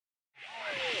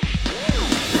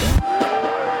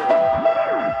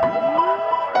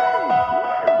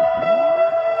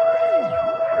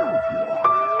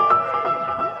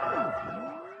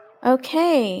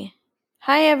Okay.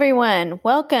 Hi, everyone.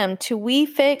 Welcome to We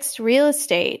Fixed Real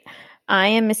Estate. I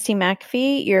am Misty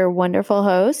McAfee, your wonderful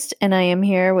host, and I am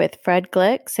here with Fred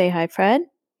Glick. Say hi, Fred.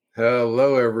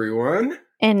 Hello, everyone.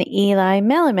 And Eli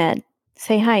Melamed.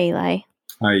 Say hi, Eli.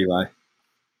 Hi, Eli.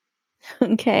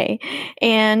 Okay.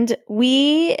 And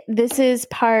this is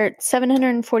part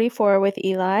 744 with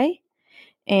Eli.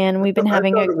 And we've been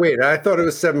having I thought it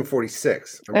was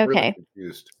 746. I'm really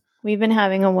confused. We've been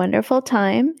having a wonderful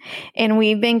time, and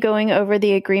we've been going over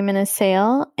the agreement of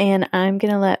sale, and I'm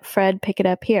going to let Fred pick it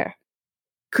up here.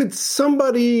 Could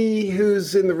somebody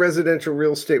who's in the residential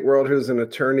real estate world, who's an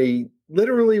attorney,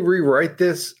 literally rewrite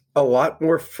this a lot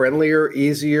more friendlier,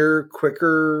 easier,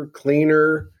 quicker,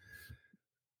 cleaner?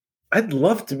 I'd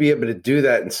love to be able to do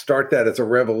that and start that as a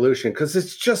revolution, because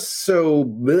it's just so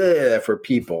bleh for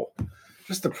people.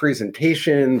 Just the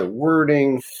presentation, the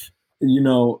wording. You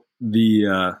know,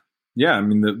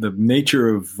 the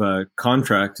nature of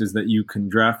contract is that you can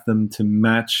draft them to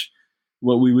match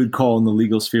what we would call in the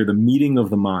legal sphere the meeting of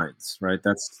the minds, right?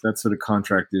 That's what a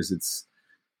contract is.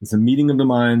 It's a meeting of the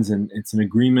minds, and it's an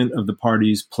agreement of the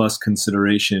parties plus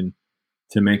consideration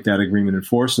to make that agreement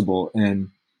enforceable. And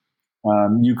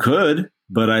you could,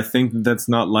 but I think that's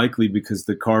not likely because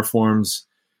the CAR forms,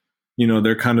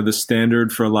 they're kind of the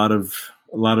standard for a lot of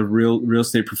real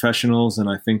estate professionals, and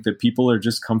I think that people are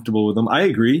just comfortable with them. I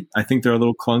agree. I think they're a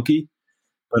little clunky,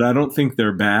 but I don't think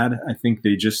they're bad. I think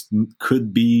they just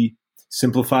could be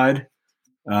simplified.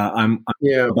 I'm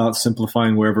about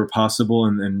simplifying wherever possible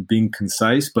and being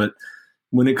concise. But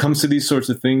when it comes to these sorts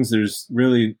of things, there's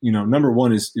really, number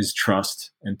one is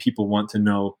trust, and people want to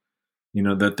know,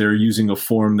 that they're using a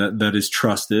form that is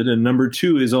trusted. And number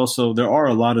two is also there are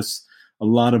a lot of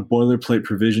boilerplate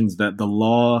provisions that the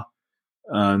law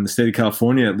in the state of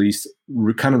California, at least,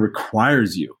 kind of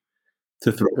requires you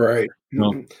to throw. Right.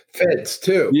 Feds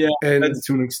too. Yeah, and feds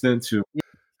to an extent too.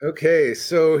 Okay,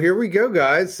 so here we go,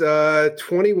 guys.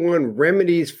 21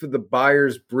 remedies for the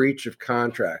buyer's breach of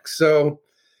contract. So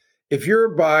if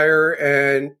you're a buyer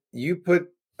and you put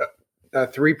a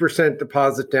 3%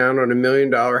 deposit down on $1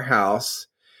 million house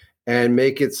and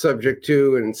make it subject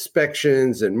to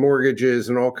inspections and mortgages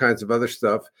and all kinds of other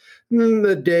stuff, and then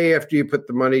the day after you put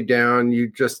the money down,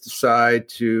 you just decide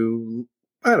to,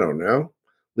 I don't know,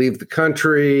 leave the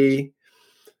country,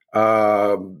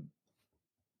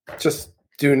 just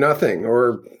do nothing,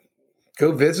 or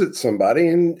go visit somebody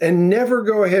and never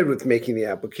go ahead with making the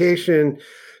application,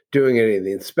 doing any of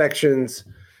the inspections.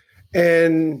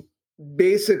 And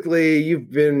basically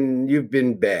you've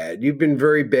been bad. You've been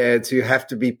very bad, so you have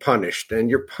to be punished. And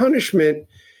your punishment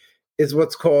is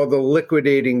what's called the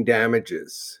liquidating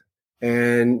damages.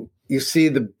 And you see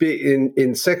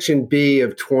in section B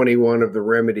of 21 of the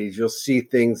remedies, you'll see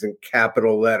things in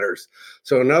capital letters.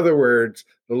 So in other words,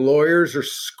 the lawyers are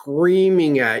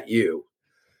screaming at you,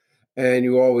 and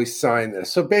you always sign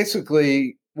this. So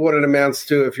basically what it amounts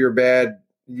to, if you're bad,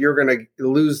 you're going to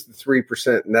lose the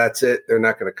 3%, and that's it. They're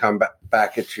not going to come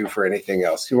back at you for anything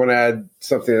else. You want to add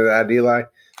something to that, Eli?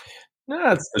 No,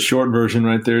 that's the short version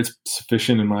right there. It's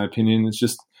sufficient in my opinion. It's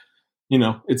just,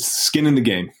 it's skin in the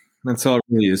game. That's all it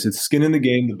really is. It's skin in the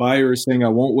game. The buyer is saying, I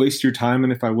won't waste your time.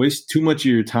 And if I waste too much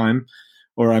of your time,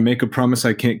 or I make a promise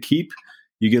I can't keep,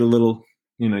 you get a little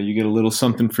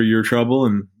something for your trouble,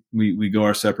 and we go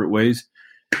our separate ways.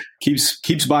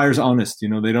 Keeps buyers honest.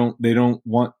 They don't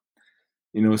want,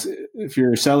 if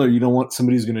you're a seller, you don't want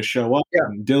somebody who's going to show up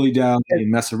and dilly-dally and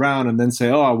mess around and then say,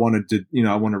 oh, I want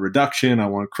a reduction, I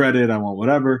want credit, I want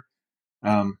whatever.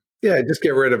 Just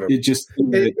get rid of them.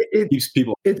 It keeps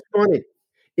people. It's funny.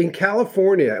 In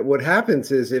California, what happens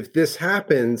is if this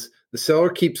happens, the seller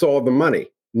keeps all the money,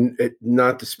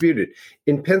 not disputed.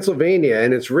 In Pennsylvania,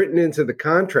 and it's written into the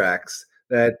contracts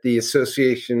that the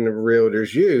Association of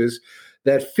Realtors use,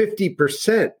 that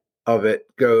 50% of it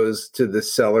goes to the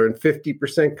seller and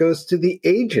 50% goes to the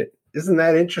agent. Isn't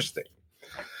that interesting?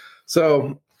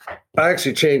 So I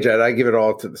actually change that. I give it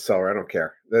all to the seller. I don't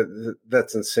care.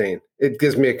 That's insane. It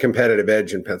gives me a competitive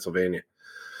edge in Pennsylvania.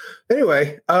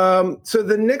 Anyway, so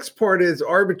the next part is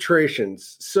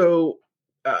arbitrations. So,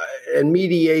 and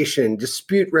mediation,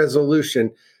 dispute resolution.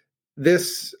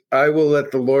 This I will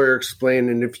let the lawyer explain.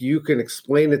 And if you can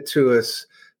explain it to us,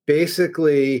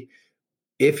 basically,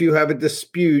 if you have a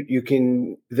dispute,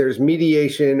 there's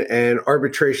mediation and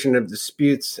arbitration of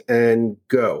disputes, and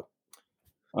go.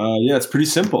 It's pretty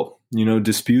simple.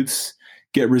 Disputes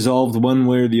get resolved one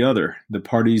way or the other. The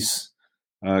parties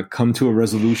come to a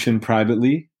resolution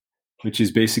privately, which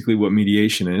is basically what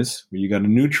mediation is, where you got a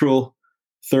neutral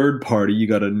third party, you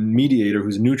got a mediator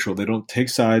who's neutral. They don't take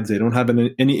sides. They don't have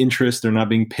any interest. They're not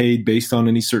being paid based on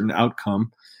any certain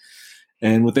outcome.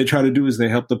 And what they try to do is they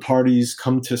help the parties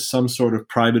come to some sort of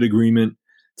private agreement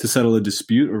to settle a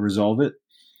dispute or resolve it.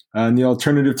 And the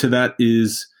alternative to that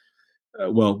is,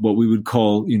 what we would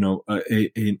call,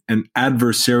 an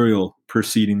adversarial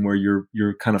proceeding where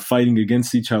you're kind of fighting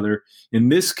against each other. In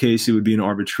this case, it would be an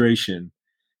arbitration.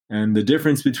 And the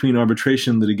difference between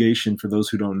arbitration and litigation, for those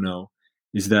who don't know,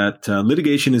 is that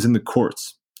litigation is in the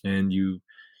courts, and you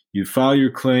file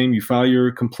your claim, you file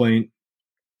your complaint,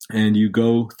 and you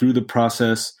go through the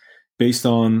process based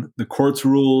on the court's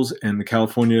rules and the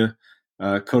California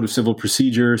Code of Civil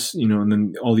Procedures, and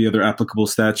then all the other applicable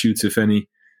statutes, if any,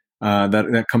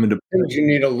 that come into play. You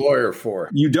need a lawyer for.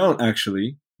 You don't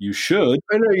actually. You should.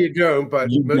 I know you don't, but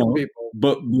most people.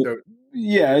 But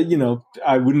yeah,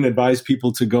 I wouldn't advise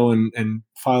people to go and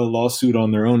file a lawsuit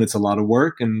on their own. It's a lot of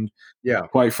work, and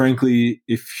quite frankly,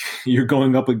 if you're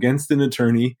going up against an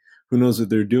attorney who knows what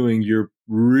they're doing, you're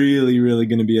really, really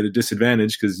going to be at a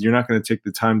disadvantage because you're not going to take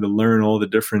the time to learn all the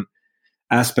different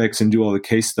aspects and do all the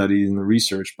case studies and the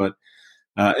research. But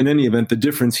in any event, the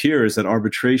difference here is that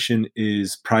arbitration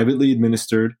is privately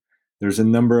administered. There's a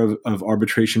number of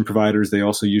arbitration providers. They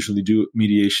also usually do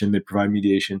mediation. They provide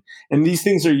mediation. And these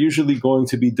things are usually going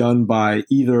to be done by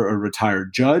either a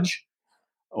retired judge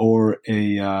or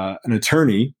an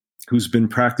attorney who's been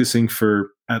practicing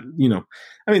for,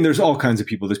 there's all kinds of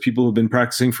people. There's people who've been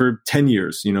practicing for 10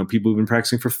 years, people who've been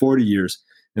practicing for 40 years,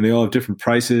 and they all have different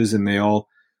prices, and they all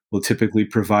will typically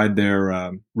provide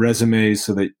their resumes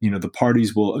so that, the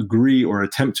parties will agree or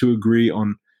attempt to agree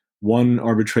on one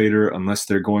arbitrator unless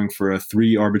they're going for a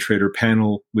 3-arbitrator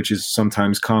panel, which is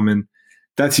sometimes common.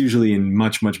 That's usually in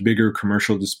much, much bigger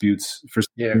commercial disputes for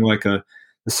something like the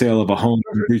sale of a home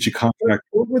or breach of contract.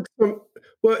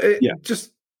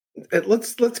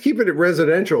 Let's keep it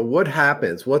residential. What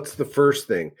happens? What's the first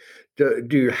thing? Do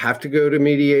you have to go to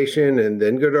mediation and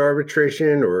then go to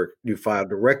arbitration, or do you file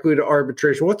directly to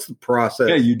arbitration? What's the process?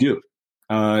 Yeah, you do.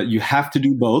 You have to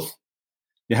do both.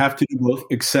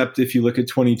 Except if you look at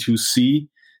 22C,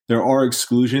 there are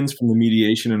exclusions from the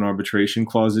mediation and arbitration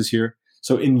clauses here.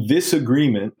 So in this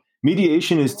agreement,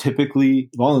 mediation is typically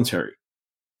voluntary,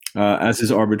 as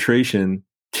is arbitration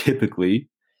typically.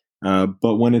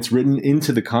 But when it's written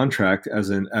into the contract as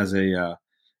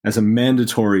a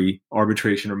mandatory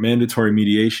arbitration or mandatory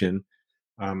mediation,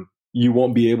 you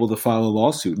won't be able to file a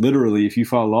lawsuit. Literally, if you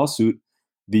file a lawsuit,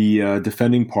 the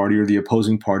defending party or the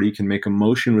opposing party can make a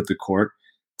motion with the court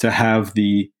to have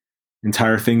the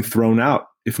entire thing thrown out,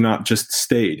 if not just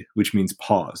stayed, which means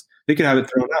paused. They can have it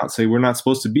thrown out, say, we're not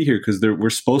supposed to be here because we're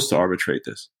supposed to arbitrate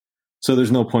this. So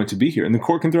there's no point to be here. And the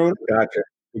court can throw it out. Gotcha.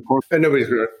 And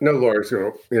no lawyer's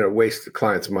going to, waste the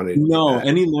client's money. No,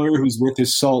 any lawyer who's worth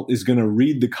his salt is going to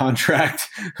read the contract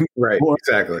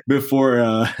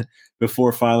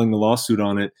before filing the lawsuit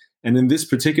on it. And in this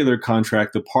particular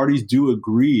contract, the parties do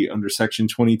agree under Section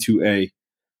 22A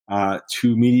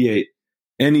to mediate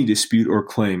any dispute or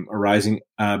claim arising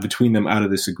between them out of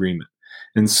this agreement.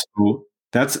 And so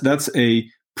that's a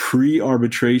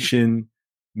pre-arbitration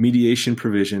mediation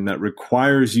provision that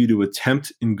requires you to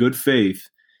attempt in good faith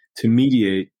to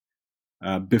mediate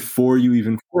before you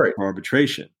even file for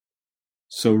arbitration.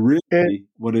 So really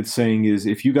what it's saying is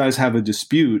if you guys have a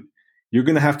dispute, you're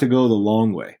going to have to go the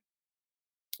long way.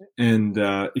 And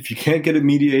if you can't get it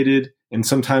mediated, and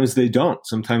sometimes they don't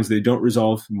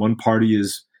resolve, one party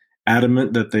is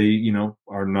adamant that they,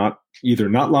 are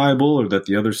not liable or that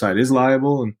the other side is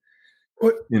liable. And,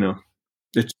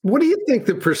 what do you think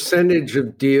the percentage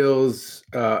of deals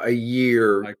a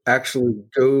year actually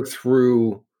go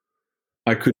through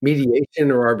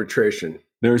mediation or arbitration?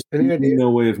 There's no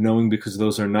way of knowing because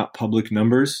those are not public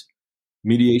numbers.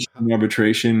 Mediation and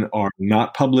arbitration are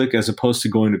not public as opposed to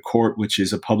going to court, which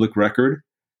is a public record,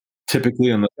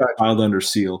 typically on the filed under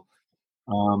seal.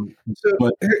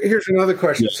 Here's another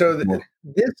question.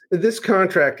 This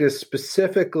contract is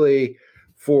specifically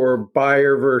for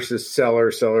buyer versus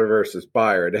seller, seller versus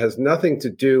buyer. It has nothing to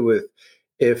do with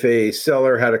if a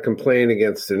seller had a complaint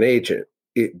against an agent,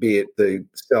 be it the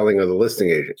selling or the listing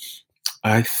agent.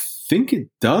 I think it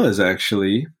does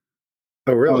actually.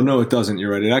 Oh, really? Oh, no, it doesn't.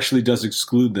 You're right. It actually does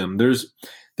exclude them.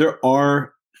 There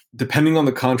are, depending on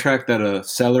the contract that a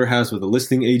seller has with a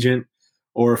listing agent,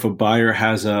 or if a buyer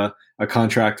has a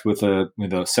contract with a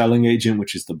selling agent,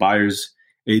 which is the buyer's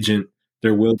agent,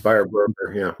 there will buyer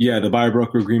broker, the buyer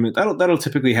broker agreement that'll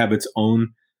typically have its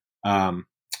own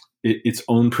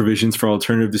provisions for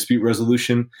alternative dispute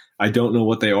resolution. I don't know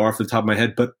what they are off the top of my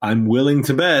head, but I'm willing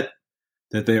to bet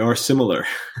that they are similar.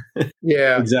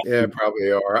 Yeah, exactly. Yeah,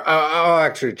 probably are. I'll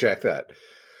actually check that.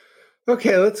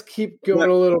 Okay, let's keep going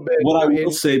a little bit. What I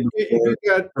will say if you've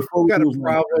got a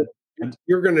problem,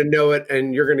 you're going to know it,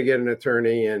 and you're going to get an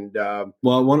attorney. And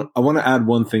well, I want to add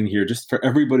one thing here, just for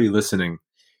everybody listening.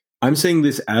 I'm saying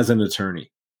this as an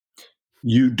attorney.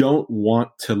 You don't want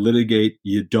to litigate.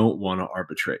 You don't want to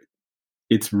arbitrate.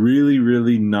 It's really,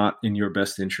 really not in your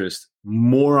best interest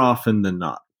more often than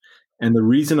not. And the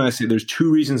reason I say, there's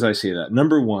two reasons I say that.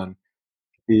 Number one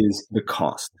is the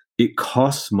cost. It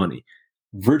costs money.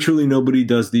 Virtually nobody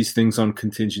does these things on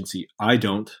contingency. I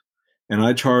don't. And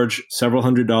I charge several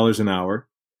 $100s an hour.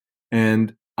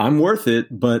 And I'm worth it,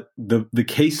 but the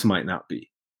case might not be.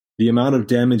 The amount of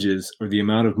damages or the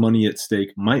amount of money at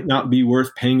stake might not be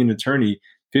worth paying an attorney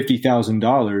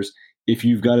 $50,000 if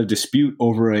you've got a dispute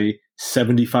over a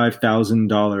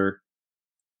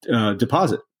 $75,000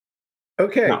 deposit.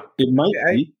 Okay. Now, it might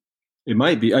be. It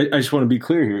might be. I just want to be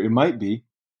clear here. It might be.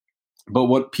 But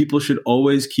what people should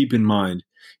always keep in mind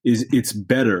is it's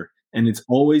better and it's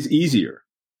always easier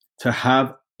to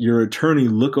have your attorney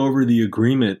look over the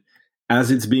agreement as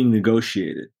it's being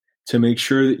negotiated to make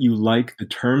sure that you like the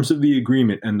terms of the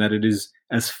agreement and that it is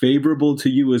as favorable to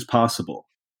you as possible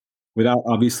without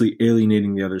obviously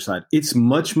alienating the other side. It's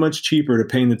much, much cheaper to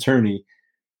pay an attorney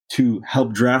to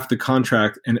help draft the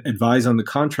contract and advise on the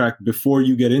contract before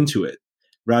you get into it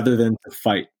rather than to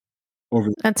fight over.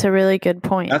 That's a really good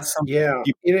point. That's something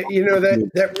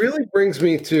that really brings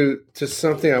me to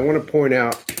something I want to point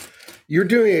out. You're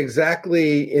doing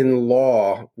exactly in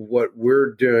law what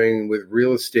we're doing with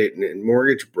real estate and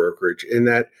mortgage brokerage, in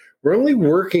that we're only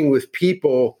working with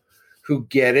people who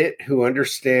get it, who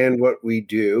understand what we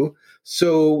do,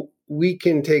 so we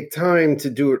can take time to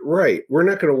do it right. We're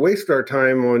not going to waste our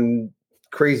time on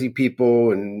crazy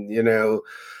people and,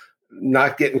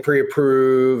 not getting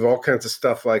pre-approved, all kinds of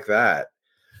stuff like that.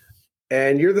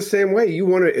 And you're the same way. You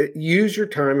want to use your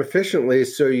time efficiently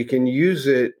so you can use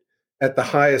it at the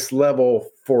highest level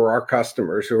for our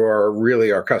customers who are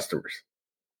really our customers.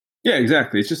 Yeah,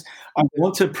 exactly. It's just, I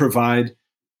want to provide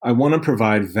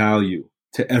value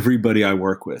to everybody I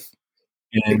work with.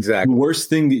 And exactly. The worst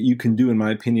thing that you can do, in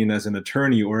my opinion, as an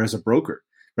attorney or as a broker,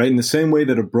 right? In the same way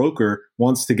that a broker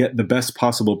wants to get the best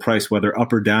possible price, whether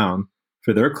up or down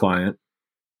for their client,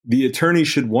 the attorney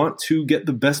should want to get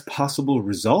the best possible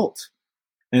result.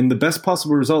 And the best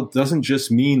possible result doesn't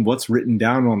just mean what's written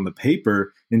down on the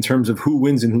paper in terms of who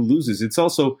wins and who loses. It's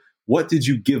also, what did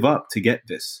you give up to get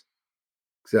this?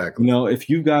 Exactly. If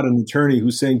you've got an attorney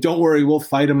who's saying, don't worry, we'll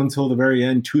fight them until the very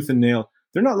end, tooth and nail,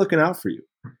 they're not looking out for you.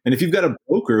 And if you've got a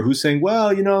broker who's saying, well,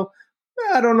 I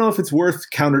don't know if it's worth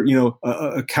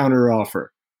a counter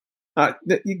offer,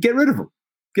 get rid of them.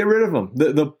 Get rid of them.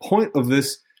 The point of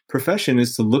this profession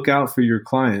is to look out for your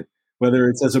client, whether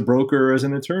it's as a broker or as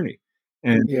an attorney.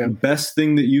 And the best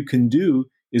thing that you can do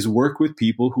is work with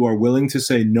people who are willing to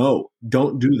say, no,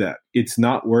 don't do that. It's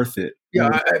not worth it.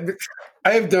 Yeah,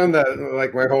 I have done that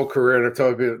like my whole career, and I've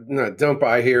told people, no, don't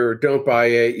buy here, or don't buy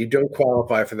it. You don't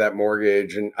qualify for that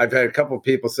mortgage. And I've had a couple of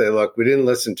people say, look, we didn't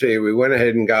listen to you. We went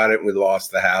ahead and got it, and we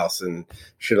lost the house and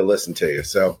should have listened to you.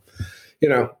 So,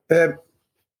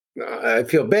 I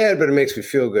feel bad, but it makes me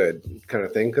feel good kind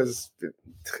of thing.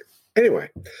 Anyway,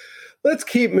 let's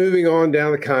keep moving on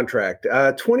down the contract.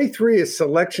 23 is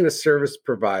selection of service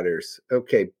providers.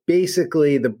 Okay,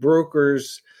 basically the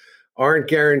brokers aren't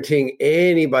guaranteeing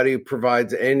anybody who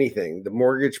provides anything. The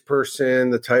mortgage person,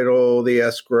 the title, the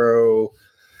escrow,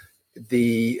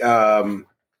 the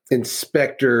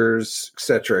inspectors, et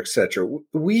cetera, et cetera.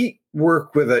 We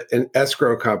work with an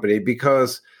escrow company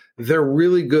because they're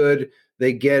really good.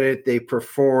 They get it. They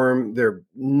perform. They're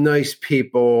nice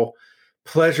people,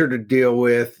 pleasure to deal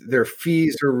with. Their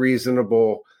fees are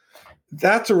reasonable.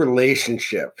 That's a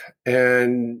relationship.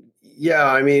 And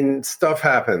stuff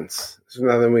happens. There's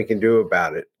nothing we can do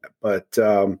about it. But,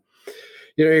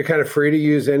 you're kind of free to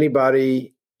use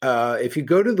anybody. If you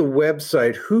go to the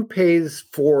website,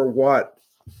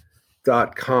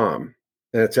 whopaysforwhat.com,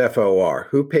 that's FOR,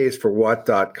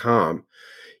 whopaysforwhat.com,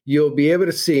 you'll be able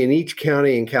to see in each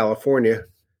county in California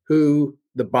who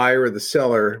the buyer or the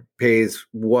seller pays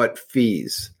what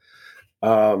fees.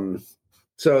 So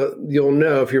you'll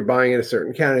know if you're buying in a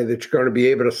certain county that you're going to be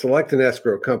able to select an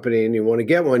escrow company, and you want to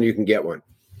get one, you can get one.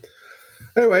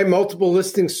 Anyway, multiple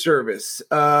listing service.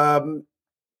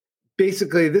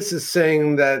 Basically, this is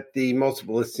saying that the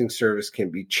multiple listing service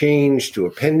can be changed to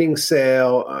a pending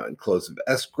sale on close of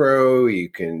escrow. You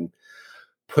can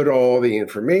put all the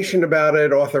information about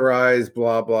it, authorized,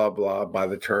 blah, blah, blah, by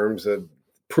the terms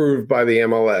approved by the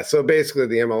MLS. So basically,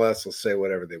 the MLS will say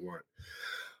whatever they want.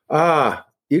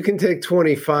 You can take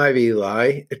 25,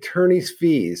 Eli, attorney's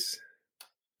fees.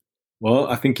 Well,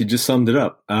 I think you just summed it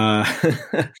up.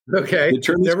 Okay,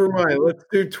 never mind. Let's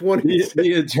do 20.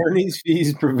 The attorney's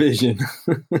fees provision.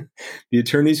 The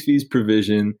attorney's fees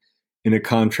provision in a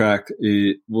contract,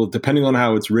 depending on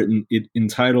how it's written, it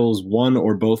entitles one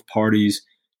or both parties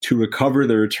to recover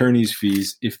their attorney's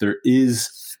fees if there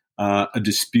is a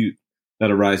dispute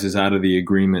that arises out of the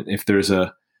agreement. If there's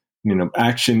a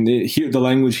action, the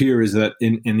language here is that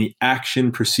in the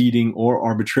action, proceeding, or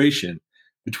arbitration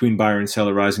between buyer and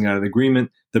seller arising out of the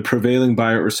agreement, the prevailing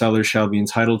buyer or seller shall be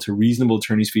entitled to reasonable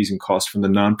attorney's fees and costs from the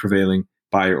non-prevailing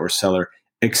buyer or seller,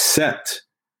 except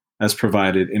as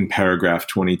provided in paragraph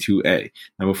 22A.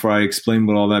 Now, before I explain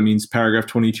what all that means, paragraph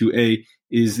 22A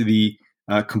is the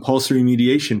compulsory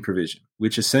mediation provision,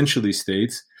 which essentially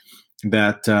states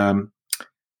that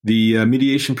the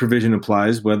mediation provision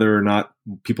applies whether or not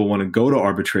people want to go to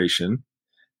arbitration,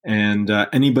 and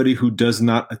anybody who does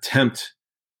not attempt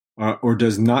or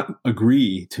does not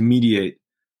agree to mediate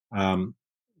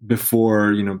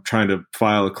before trying to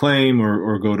file a claim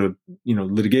or go to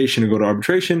litigation or go to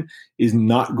arbitration is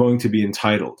not going to be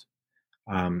entitled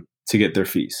to get their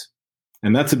fees.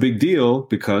 And that's a big deal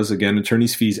because, again,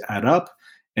 attorney's fees add up,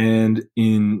 and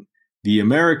in the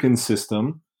American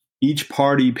system, each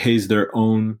party pays their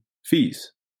own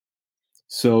fees.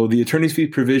 So the attorney's fee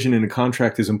provision in a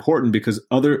contract is important because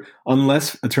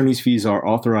unless attorney's fees are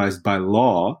authorized by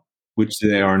law, which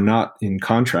they are not in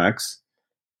contracts,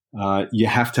 you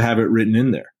have to have it written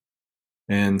in there.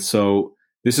 And so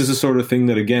this is the sort of thing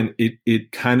that, again,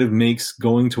 it kind of makes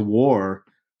going to war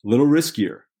a little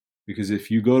riskier, because if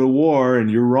you go to war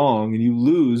and you're wrong and you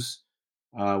lose,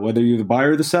 whether you're the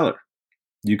buyer or the seller,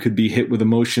 you could be hit with a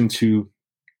motion to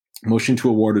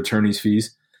award attorney's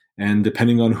fees. And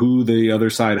depending on who the other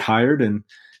side hired and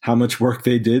how much work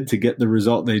they did to get the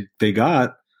result they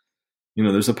got,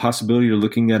 there's a possibility you're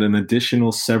looking at an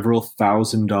additional several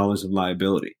 $1,000s of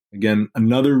liability. Again,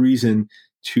 another reason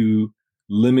to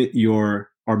limit your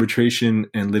arbitration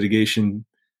and litigation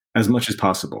as much as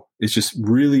possible. It's just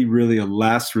really, really a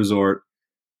last resort,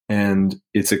 and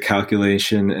it's a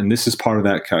calculation, and this is part of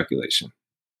that calculation.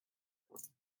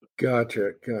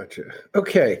 Gotcha.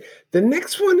 Okay. The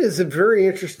next one is a very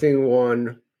interesting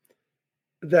one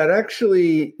that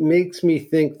actually makes me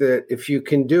think that if you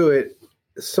can do it,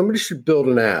 somebody should build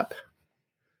an app.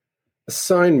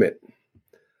 Assignment.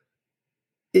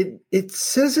 It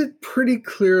says it pretty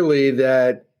clearly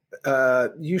that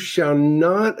you shall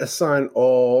not assign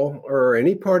all or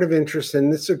any part of interest in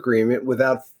this agreement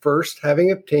without first having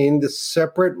obtained the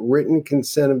separate written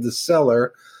consent of the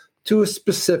seller to a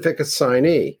specific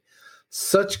assignee.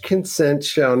 Such consent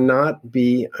shall not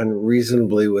be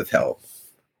unreasonably withheld.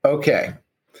 Okay.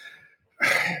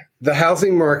 The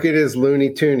housing market is loony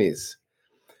toonies.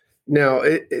 Now,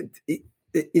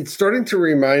 it's starting to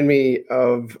remind me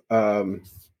of,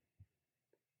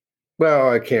 well,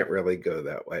 I can't really go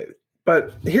that way.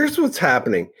 But here's what's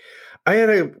happening. I had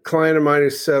a client of mine who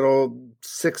settled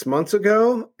 6 months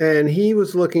ago, and he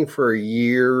was looking for a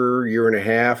year and a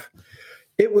half.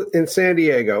 It was in San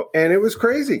Diego, and it was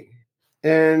crazy.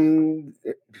 And,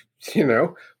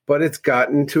 but it's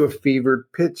gotten to a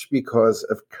fevered pitch because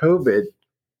of COVID,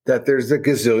 that there's a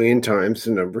gazillion times the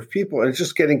number of people, and it's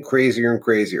just getting crazier and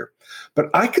crazier.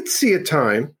 But I could see a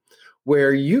time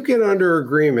where you get under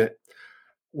agreement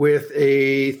with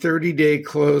a 30-day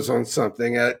close on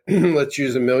something at, let's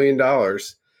use $1 million,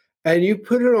 and you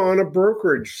put it on a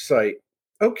brokerage site.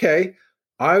 Okay,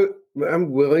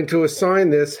 I'm willing to assign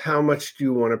this. How much do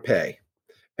you want to pay?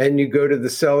 And you go to the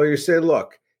seller, you say,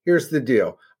 look, here's the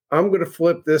deal. I'm going to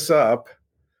flip this up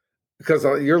because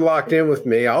you're locked in with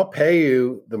me. I'll pay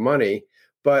you the money,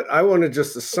 but I want to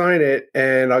just assign it,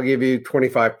 and I'll give you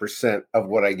 25% of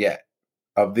what I get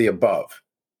of the above.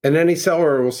 And any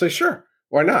seller will say, sure,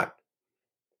 why not?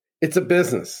 It's a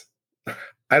business.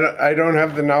 I don't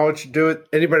have the knowledge to do it.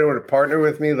 Anybody want to partner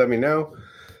with me? Let me know.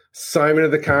 Assignment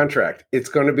of the contract. It's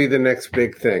going to be the next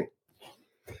big thing.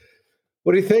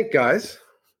 What do you think, guys?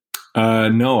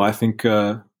 No, I think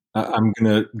I'm going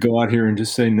to go out here and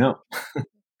just say no.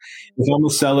 If I'm a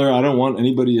seller, I don't want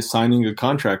anybody assigning a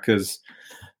contract because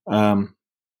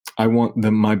I want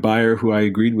my buyer who I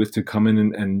agreed with to come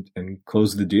in and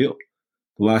close the deal.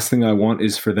 The last thing I want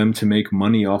is for them to make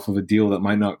money off of a deal that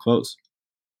might not close.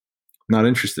 Not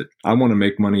interested. I want to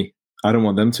make money. I don't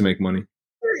want them to make money.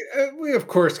 We, of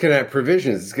course, can have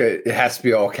provisions. It has to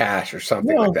be all cash or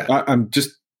something like that.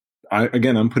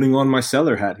 I'm putting on my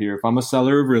seller hat here. If I'm a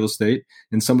seller of real estate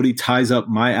and somebody ties up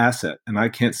my asset and I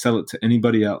can't sell it to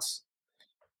anybody else,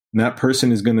 and that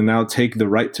person is going to now take the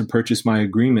right to purchase my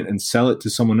agreement and sell it to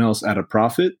someone else at a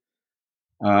profit,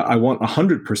 I want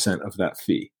 100% of that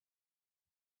fee.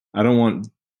 I don't want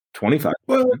 25%.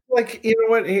 Well, like, you know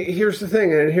what? Here's the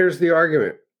thing, and here's the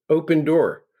argument. Open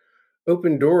Door.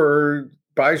 Open Door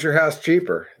buys your house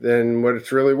cheaper than what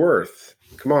it's really worth.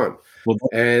 Come on. Well,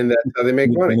 and that's how they make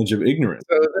money. Advantage of ignorance.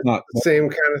 So that's not the same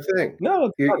kind of thing.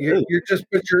 No, you're just,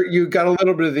 but you got a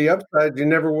little bit of the upside you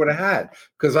never would have had,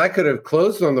 because I could have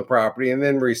closed on the property and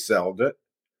then resold it.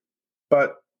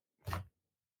 But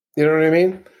you know what I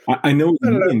mean? I know what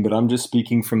you mean, but I'm just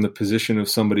speaking from the position of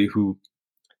somebody who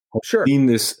has seen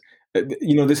this.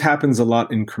 You know, this happens a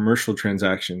lot in commercial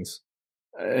transactions,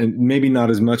 and maybe not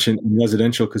as much in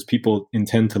residential, because people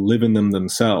intend to live in them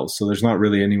themselves. So there's not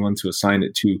really anyone to assign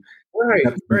it to.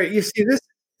 Right. You see this.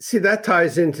 See, that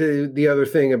ties into the other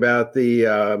thing about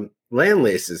the land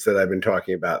leases that I've been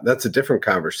talking about. That's a different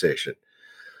conversation.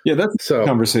 Yeah, that's a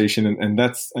conversation,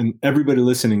 and everybody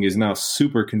listening is now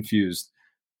super confused.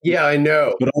 Yeah, I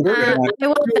know. But I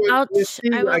will vouch for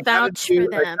them. I got to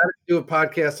do a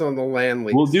podcast on the land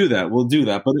lease. We'll do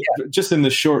that. But just in the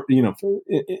short, in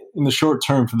the short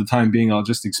term, for the time being, I'll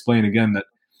just explain again that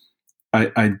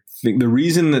I think the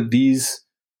reason that these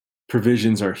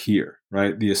provisions are here,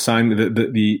 right? The assignment,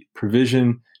 the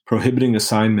provision prohibiting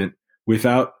assignment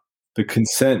without the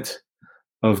consent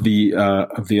of the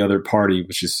other party,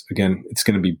 which is, again, it's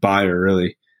going to be buyer,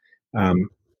 really.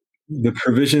 The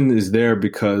provision is there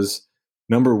because,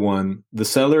 number one, the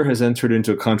seller has entered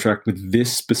into a contract with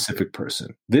this specific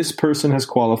person. This person has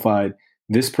qualified.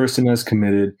 This person has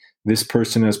committed. This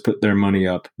person has put their money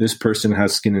up. This person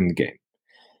has skin in the game.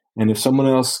 And if someone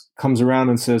else comes around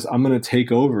and says, I'm going to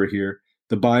take over here,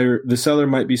 the seller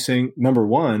might be saying, number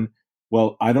one,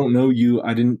 well, I don't know you.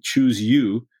 I didn't choose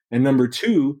you. And number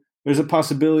two, there's a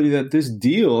possibility that this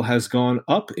deal has gone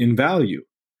up in value.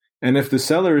 And if the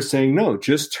seller is saying, no,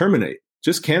 just terminate,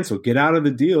 just cancel, get out of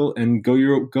the deal and go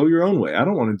your own way. I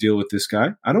don't want to deal with this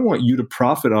guy. I don't want you to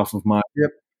profit off of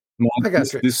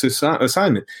this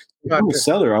assignment. I'm a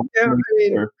seller.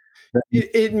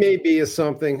 It may be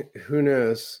something. Who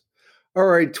knows? All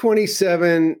right,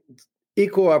 27,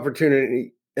 equal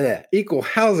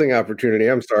housing opportunity.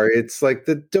 I'm sorry. It's like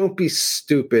the don't be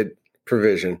stupid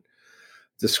provision.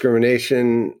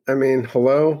 Discrimination. I mean,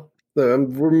 hello.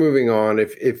 We're moving on.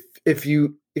 If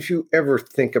you ever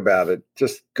think about it,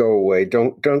 just go away.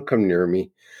 Don't come near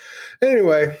me.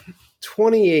 Anyway,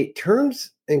 28,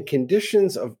 terms and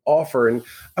conditions of offer. And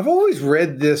I've always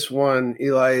read this one,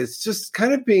 Eli, it's just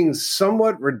kind of being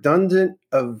somewhat redundant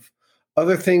of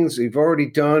other things we've already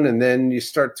done. And then you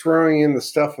start throwing in the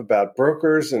stuff about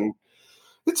brokers, and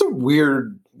it's a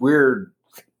weirdly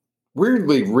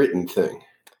written thing.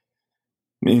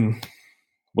 I mean,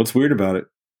 what's weird about it?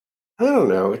 I don't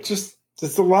know. It's just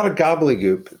a lot of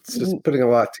gobbledygook. It's just putting a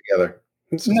lot together.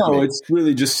 It's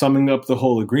really just summing up the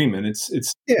whole agreement.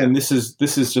 And this is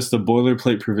just a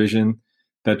boilerplate provision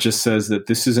that just says that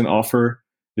this is an offer.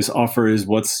 This offer is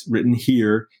what's written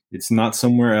here. It's not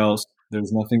somewhere else.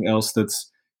 There's nothing else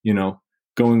that's,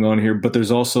 going on here. But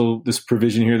there's also this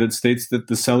provision here that states that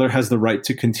the seller has the right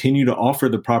to continue to offer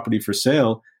the property for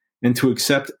sale and to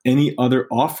accept any other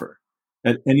offer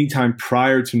at any time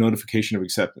prior to notification of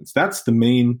acceptance. That's the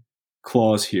main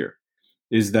clause here,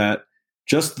 is that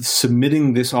just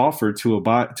submitting this offer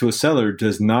to a seller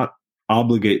does not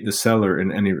obligate the seller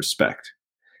in any respect.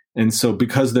 And so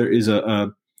because there is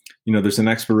there's an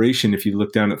expiration if you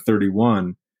look down at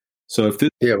 31. So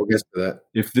we'll get to that.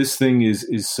 If this thing is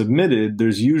submitted,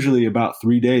 there's usually about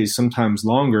 3 days, sometimes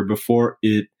longer, before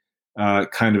it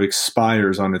kind of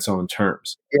expires on its own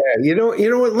terms. Yeah, you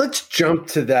know what? Let's jump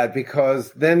to that,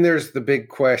 because then there's the big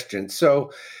question.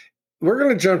 So we're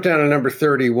going to jump down to number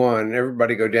 31.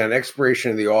 Everybody go down,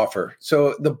 expiration of the offer.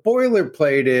 So the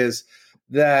boilerplate is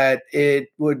that the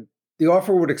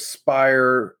offer would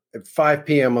expire at 5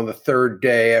 p.m. on the third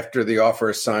day after the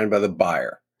offer is signed by the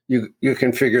buyer. You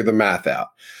can figure the math out.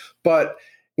 But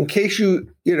in case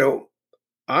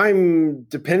I'm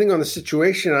depending on the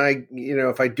situation.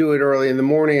 If I do it early in the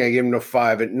morning, I give them to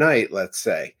 5 at night, let's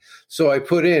say. So I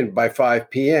put in by 5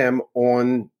 p.m.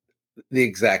 on the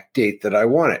exact date that I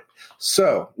want it.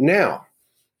 So now,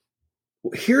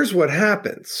 here's what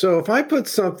happens. So if I put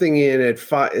something in at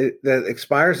 5 that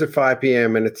expires at 5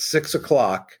 p.m. and it's 6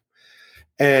 o'clock,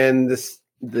 and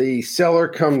the seller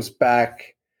comes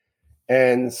back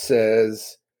and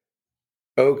says,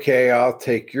 "Okay, I'll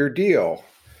take your deal."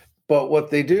 But what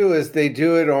they do is they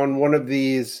do it on one of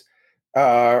these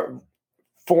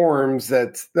forms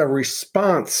that's the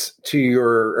response to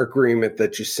your agreement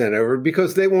that you sent over,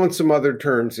 because they want some other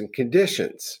terms and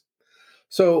conditions.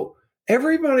 So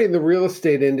everybody in the real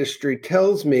estate industry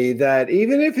tells me that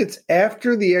even if it's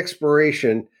after the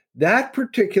expiration, that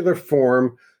particular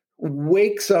form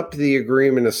wakes up the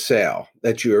agreement of sale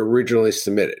that you originally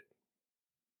submitted.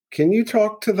 Can you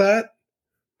talk to that?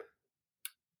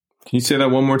 Can you say that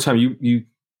one more time? You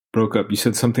broke up. You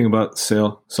said something about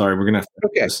sale. Sorry, we're going to have to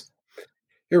Okay.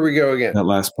 Here we go again. That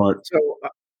last part. So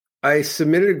I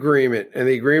submitted agreement, and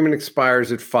the agreement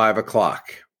expires at 5:00.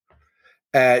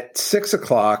 At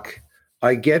 6:00,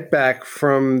 I get back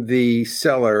from the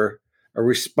seller a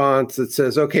response that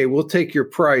says, okay, we'll take your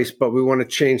price, but we want to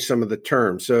change some of the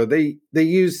terms. So they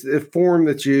use the form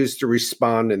that's used to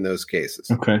respond in those cases.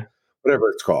 Okay. Whatever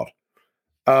it's called.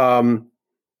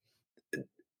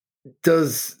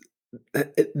 Does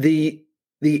the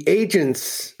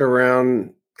agents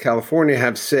around California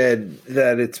have said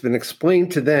that it's been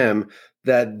explained to them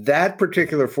that that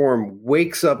particular form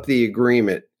wakes up the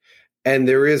agreement and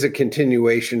there is a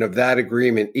continuation of that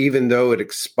agreement even though it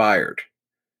expired?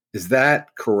 Is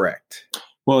that correct?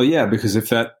 Well, yeah, because if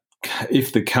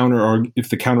the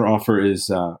counter offer is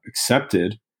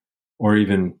accepted or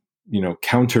even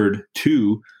countered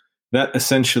to, that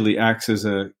essentially acts as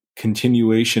a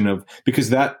continuation of, because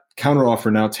that counter offer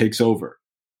now takes over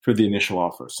for the initial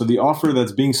offer. So the offer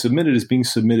that's being submitted is being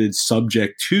submitted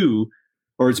subject to,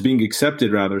 or it's being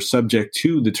accepted rather, subject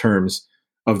to the terms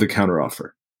of the counter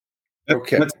offer.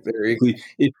 Okay, there you go.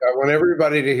 I want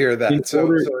everybody to hear that.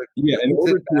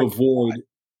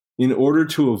 In order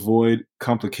to avoid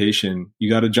complication, you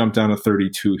got to jump down to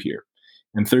 32 here.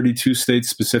 And 32 states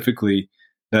specifically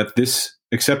that this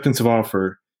acceptance of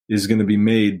offer is going to be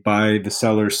made by the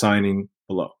seller signing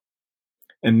below.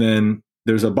 And then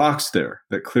there's a box there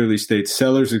that clearly states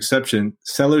seller's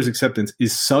acceptance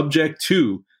is subject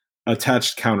to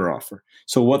attached counteroffer.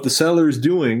 So what the seller is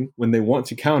doing when they want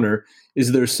to counter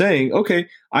is they're saying, okay,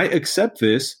 I accept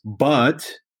this,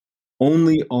 but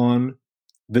only on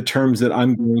the terms that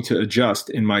I'm going to adjust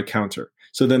in my counter.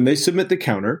 So then they submit the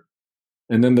counter,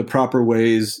 and then the proper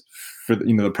ways for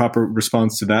the proper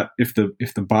response to that, if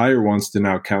the buyer wants to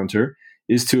now counter,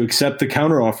 is to accept the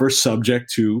counteroffer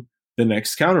subject to the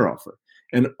next counteroffer.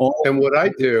 And what I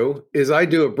do is I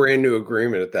do a brand new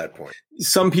agreement at that point.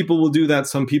 Some people will do that.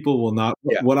 Some people will not.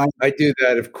 Yeah, I do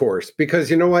that, of course,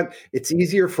 because you know what? It's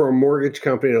easier for a mortgage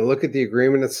company to look at the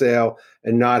agreement of sale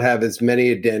and not have as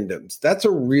many addendums.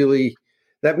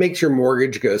 That makes your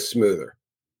mortgage go smoother.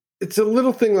 It's a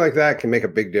little thing like that can make a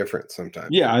big difference sometimes.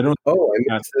 Yeah, I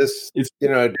missed this,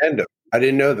 addendum. I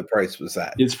didn't know the price was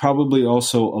that. It's probably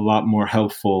also a lot more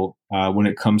helpful when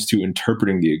it comes to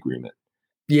interpreting the agreement.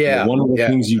 Yeah. One of the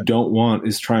things you don't want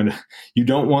is you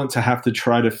don't want to have to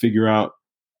try to figure out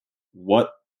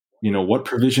what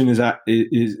provision is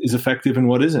effective and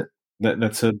what isn't.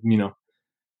 That's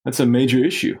a major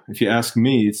issue. If you ask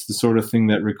me, it's the sort of thing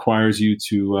that requires you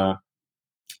to,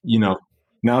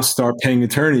 now start paying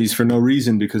attorneys for no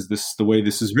reason because the way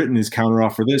this is written is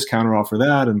counteroffer this, counteroffer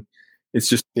that. And it's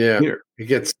just, it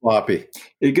gets sloppy.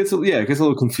 It gets a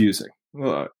little confusing.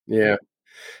 Yeah.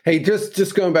 Hey,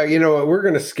 just going back, you know what? We're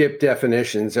going to skip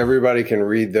definitions. Everybody can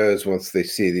read those once they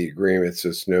see the agreement, so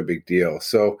it's no big deal.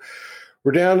 So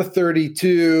we're down to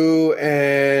 32,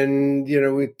 and,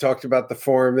 we talked about the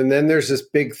form. And then there's this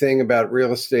big thing about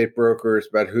real estate brokers,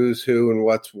 about who's who and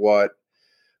what's what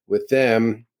with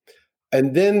them.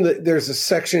 And then there's a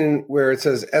section where it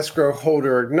says escrow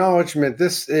holder acknowledgement.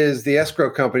 This is the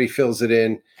escrow company fills it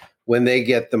in when they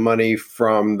get the money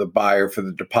from the buyer for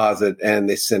the deposit and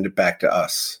they send it back to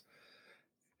us.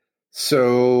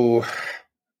 So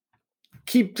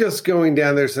keep just going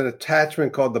down. There's an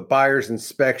attachment called the Buyer's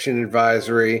Inspection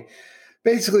Advisory.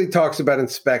 Basically talks about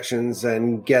inspections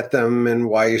and get them and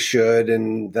why you should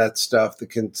and that stuff.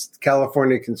 The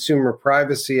California Consumer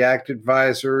Privacy Act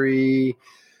Advisory,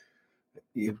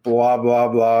 blah, blah,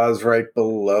 blah is right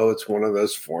below. It's one of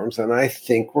those forms. And I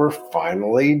think we're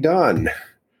finally done.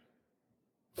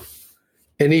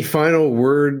 Any final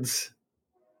words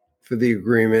for the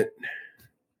agreement?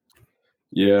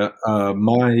 Yeah.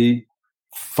 My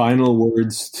final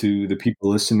words to the people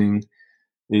listening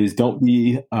is don't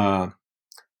be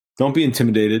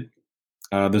intimidated.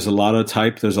 There's a lot of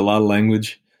type. There's a lot of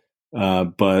language.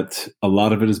 But a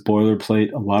lot of it is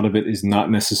boilerplate. A lot of it is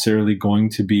not necessarily going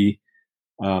to be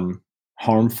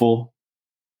harmful.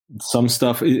 Some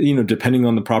stuff, depending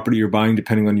on the property you're buying,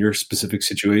 depending on your specific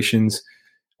situations,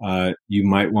 you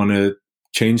might want to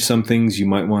change some things. You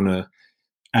might want to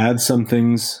add some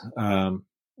things.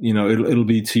 It'll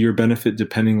be to your benefit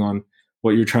depending on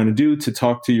what you're trying to do. To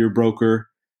talk to your broker.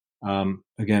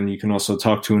 Again, you can also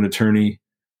talk to an attorney.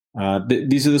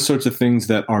 These are the sorts of things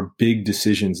that are big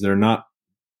decisions. They're not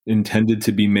intended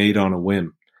to be made on a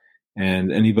whim.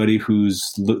 And anybody who's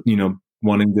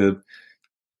wanting to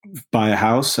buy a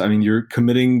house, I mean, you're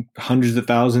committing hundreds of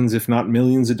thousands, if not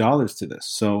millions of dollars to this.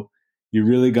 So you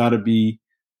really got to be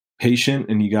patient,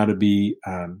 and you got to be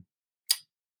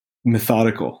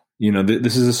methodical.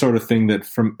 This is the sort of thing that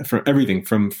from everything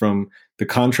from the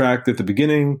contract at the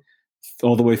beginning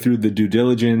all the way through the due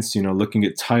diligence, looking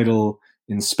at title,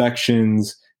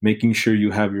 inspections, making sure you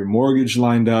have your mortgage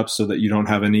lined up so that you don't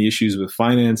have any issues with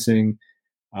financing,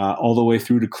 all the way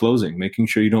through to closing, making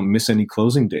sure you don't miss any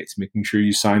closing dates, making sure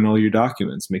you sign all your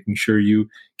documents, making sure you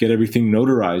get everything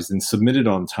notarized and submitted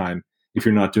on time if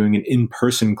you're not doing an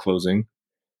in-person closing.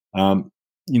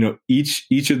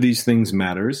 Each of these things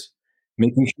matters.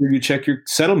 Making sure you check your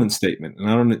settlement statement. And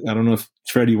I don't know if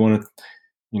Fred, you want to,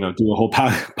 do a whole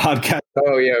podcast.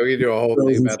 Oh yeah, we can do a whole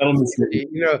thing about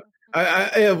that.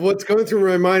 I what's going through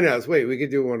my mind now is, wait, we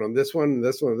could do one on this one,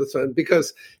 this one, this one.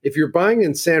 Because if you're buying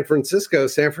in San Francisco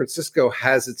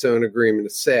has its own agreement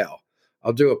of sale.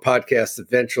 I'll do a podcast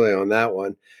eventually on that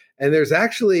one. And there's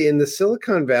actually in the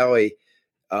Silicon Valley,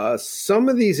 some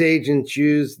of these agents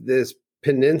use this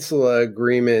Peninsula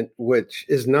agreement, which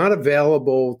is not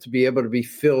available to be able to be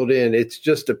filled in. It's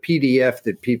just a PDF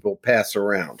that people pass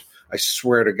around. I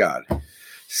swear to God.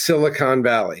 Silicon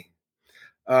Valley.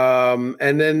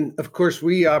 And then, of course,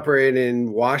 we operate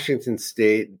in Washington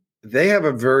State. They have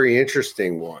a very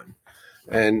interesting one,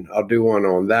 and I'll do one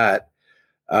on that.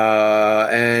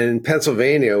 And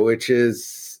Pennsylvania, which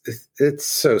is, it's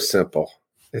so simple.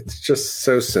 It's just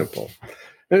so simple.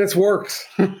 And it works.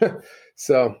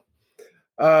 So,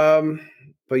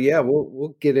 but yeah,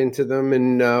 we'll get into them,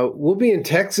 and we'll be in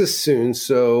Texas soon,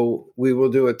 so we will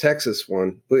do a Texas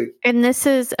one. And this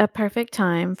is a perfect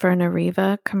time for an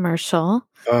Arriva commercial.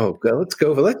 Oh, let's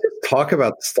go. Let's just talk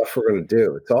about the stuff we're going to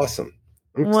do. It's awesome.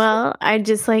 Well, I'd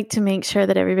just like to make sure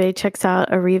that everybody checks out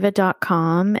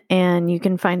Arriva.com, and you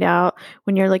can find out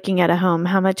when you're looking at a home,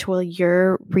 how much will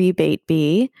your rebate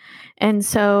be? And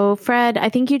so, Fred, I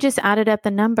think you just added up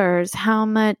the numbers. How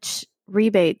much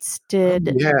rebates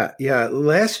did? Yeah.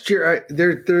 Last year,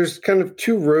 there's kind of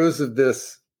two rows of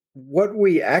this. What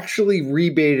we actually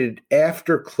rebated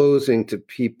after closing to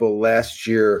people last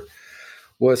year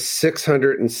was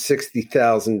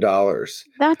 $660,000.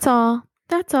 That's all.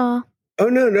 Oh,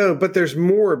 no. But there's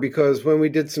more, because when we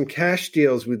did some cash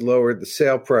deals, we'd lowered the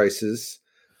sale prices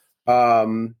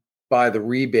by the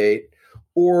rebate.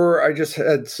 Or I just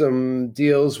had some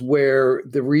deals where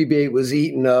the rebate was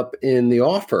eaten up in the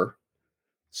offer.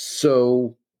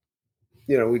 So,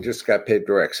 we just got paid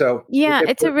direct. So yeah,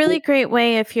 it's a really great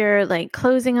way if you're like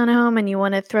closing on a home and you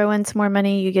want to throw in some more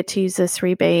money, you get to use this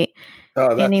rebate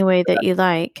any way that you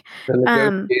like. The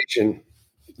negotiation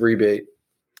rebate.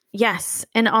 Yes.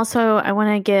 And also I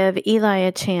want to give Eli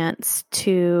a chance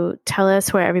to tell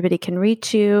us where everybody can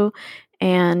reach you.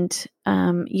 And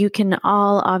you can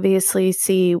all obviously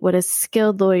see what a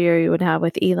skilled lawyer you would have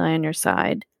with Eli on your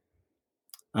side.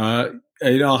 I'll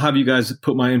have you guys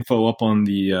put my info up on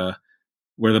the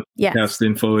where the podcast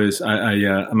info is.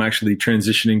 I'm actually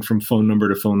transitioning from phone number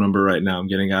to phone number right now. I'm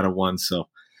getting out of one, so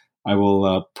I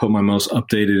will put my most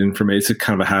updated information. It's a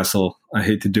kind of a hassle. I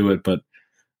hate to do it, but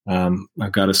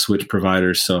I've got to switch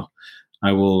providers, so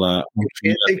I will. You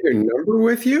can't take your number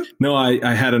with you? No,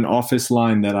 I had an office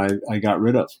line that I got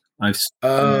rid of.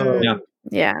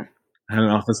 Yeah. I had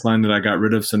an office line that I got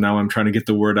rid of, so now I'm trying to get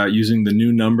the word out using the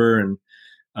new number, and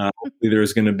hopefully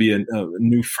there's going to be a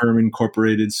new firm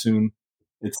incorporated soon.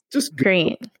 It's just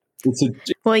great.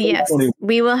 Yes,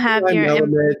 we will have your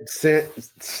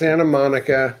Santa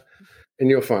Monica, and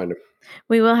you'll find them.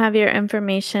 We will have your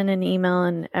information and email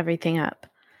and everything up.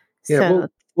 Yeah, so,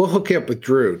 we'll hook you up with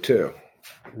Drew too.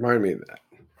 Remind me of that.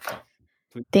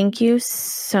 Thank you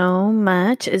so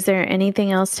much. Is there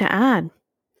anything else to add?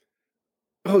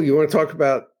 Oh, you want to talk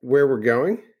about where we're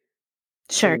going?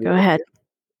 Sure, go ahead.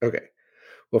 Okay.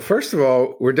 Well, first of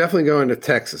all, we're definitely going to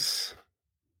Texas.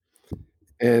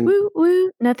 And woo, woo.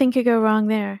 Nothing could go wrong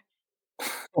there.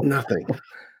 Nothing.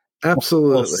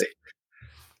 Absolutely.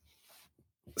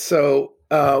 So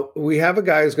we have a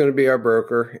guy who's going to be our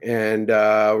broker, and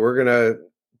we're going to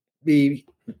be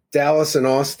Dallas and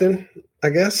Austin, I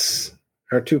guess,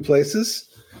 our two places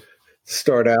to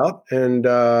start out. And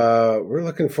we're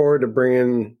looking forward to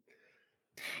bringing...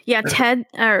 Yeah,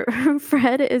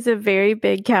 Fred is a very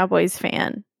big Cowboys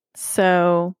fan.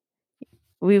 So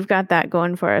we've got that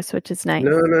going for us, which is nice.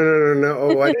 No.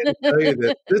 Oh, I didn't tell you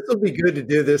this. This will be good to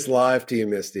do this live to you,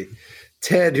 Misty.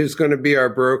 Ted, who's going to be our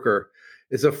broker,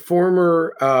 is a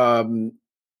former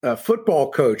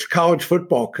football coach, college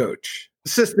football coach,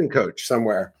 assistant coach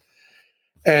somewhere.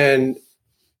 And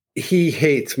he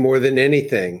hates more than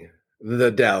anything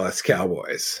the Dallas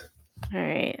Cowboys. All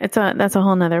right. That's a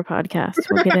whole nother podcast.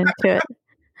 We'll get into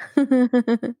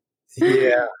it.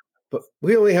 Yeah. But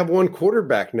we only have one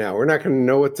quarterback now. We're not going to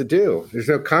know what to do. There's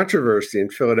no controversy in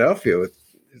Philadelphia.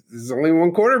 There's only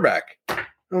one quarterback.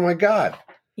 Oh, my God.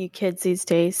 You kids these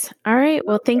days. All right.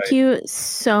 Well, thank you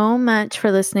so much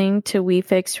for listening to We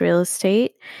Fix Real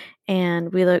Estate.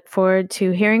 And we look forward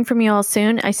to hearing from you all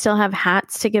soon. I still have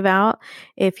hats to give out.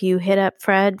 If you hit up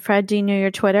Fred. Fred, do you know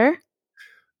your Twitter?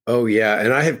 Oh, yeah.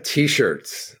 And I have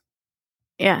T-shirts.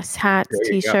 Yes, hats,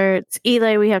 T-shirts.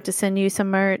 Eli, we have to send you some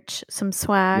merch, some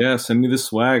swag. Yeah, send me the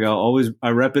swag. I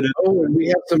rep it. Oh, and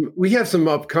we have some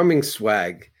upcoming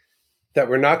swag that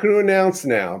we're not going to announce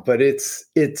now, but it's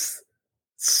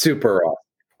super awesome.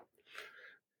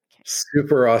 Okay.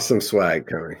 Super awesome swag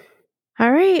coming.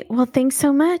 All right. Well, thanks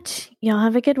so much. Y'all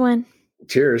have a good one.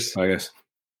 Cheers. Bye, guys.